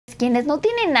quienes no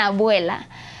tienen abuela,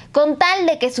 con tal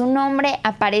de que su nombre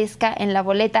aparezca en la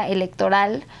boleta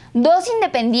electoral, 2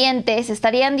 independientes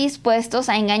estarían dispuestos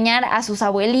a engañar a sus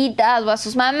abuelitas o a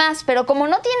sus mamás, pero como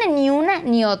no tienen ni una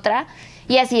ni otra,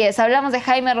 y así es, hablamos de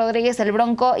Jaime Rodríguez el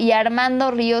Bronco y Armando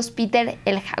Ríos Peter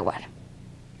el Jaguar.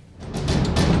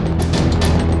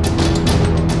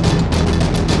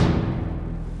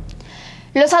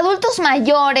 Los adultos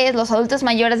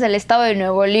mayores del estado de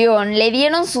Nuevo León le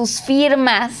dieron sus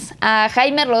firmas a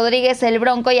Jaime Rodríguez el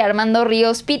Bronco y Armando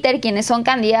Ríos Peter, quienes son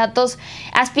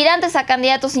aspirantes a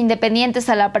candidatos independientes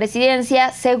a la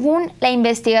presidencia, según la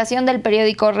investigación del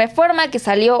periódico Reforma que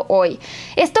salió hoy.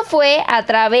 Esto fue a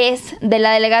través de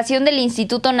la delegación del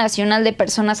Instituto Nacional de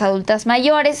Personas Adultas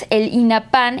Mayores, el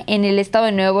INAPAN, en el estado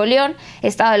de Nuevo León,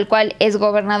 estado del cual es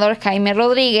gobernador Jaime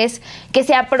Rodríguez, que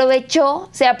se aprovechó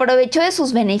de sus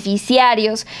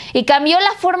beneficiarios y cambió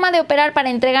la forma de operar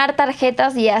para entregar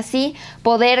tarjetas y así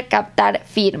poder captar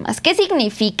firmas. ¿Qué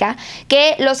significa?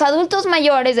 Que los adultos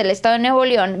mayores del estado de Nuevo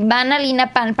León van al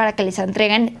INAPAN para que les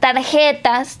entreguen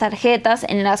tarjetas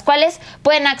en las cuales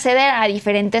pueden acceder a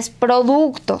diferentes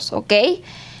productos, ¿ok?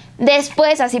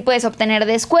 Después así puedes obtener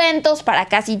descuentos para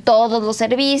casi todos los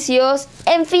servicios.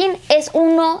 En fin, es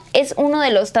uno de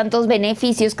los tantos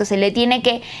beneficios que se le tiene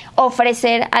que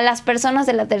ofrecer a las personas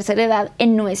de la tercera edad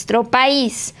en nuestro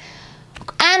país.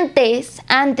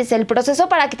 Antes, el proceso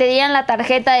para que te dieran la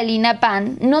tarjeta del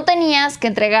INAPAN, no tenías que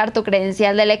entregar tu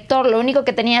credencial de lector, lo único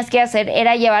que tenías que hacer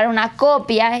era llevar una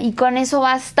copia y con eso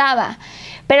bastaba.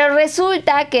 Pero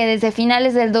resulta que desde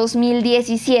finales del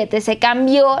 2017 se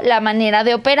cambió la manera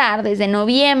de operar desde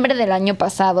noviembre del año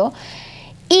pasado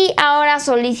y ahora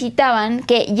solicitaban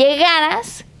que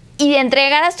llegaras y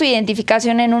entregaras tu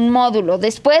identificación en un módulo.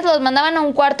 Después los mandaban a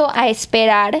un cuarto a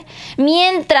esperar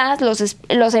mientras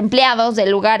los empleados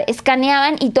del lugar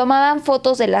escaneaban y tomaban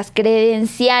fotos de las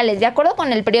credenciales. De acuerdo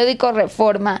con el periódico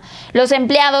Reforma, los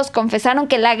empleados confesaron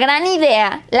que la gran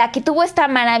idea, la que tuvo esta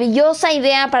maravillosa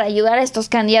idea para ayudar a estos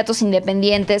candidatos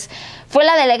independientes, fue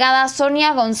la delegada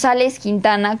Sonia González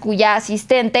Quintana, cuya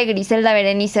asistente Griselda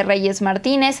Berenice Reyes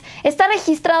Martínez está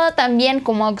registrada también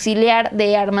como auxiliar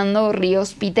de Armando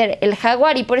Ríos Peter el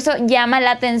Jaguar, y por eso llama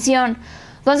la atención.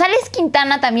 González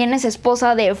Quintana también es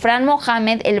esposa de Fran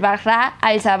Mohamed el Barra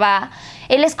al-Sabah.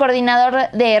 Él es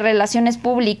coordinador de Relaciones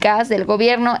Públicas del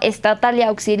gobierno estatal y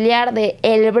auxiliar de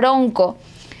El Bronco.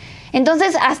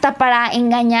 Entonces, hasta para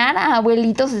engañar a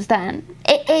abuelitos están.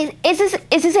 Esa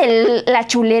es la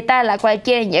chuleta a la cual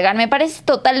quieren llegar. Me parece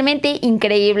totalmente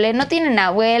increíble. No tienen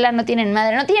abuela, no tienen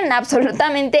madre, no tienen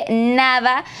absolutamente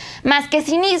nada más que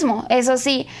cinismo, eso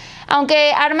sí.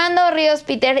 Aunque Armando Ríos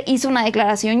Peter hizo una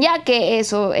declaración ya que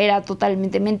eso era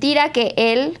totalmente mentira, que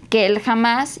él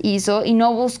jamás hizo y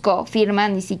no buscó firma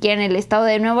ni siquiera en el estado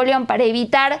de Nuevo León para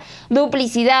evitar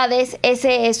duplicidades.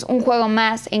 Ese es un juego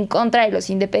más en contra de los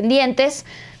independientes.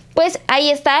 Pues ahí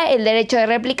está el derecho de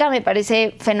réplica, me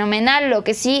parece fenomenal. Lo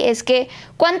que sí es que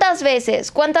 ¿cuántas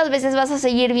veces vas a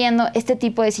seguir viendo este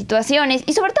tipo de situaciones?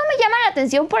 Y sobre todo me llama la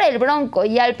atención por el Bronco,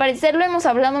 y al parecer lo hemos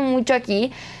hablado mucho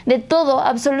aquí, de todo,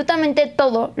 absolutamente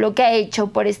todo lo que ha hecho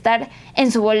por estar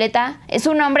en su boleta, es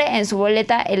su nombre en su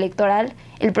boleta electoral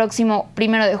el próximo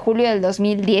 1 de julio del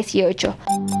 2018.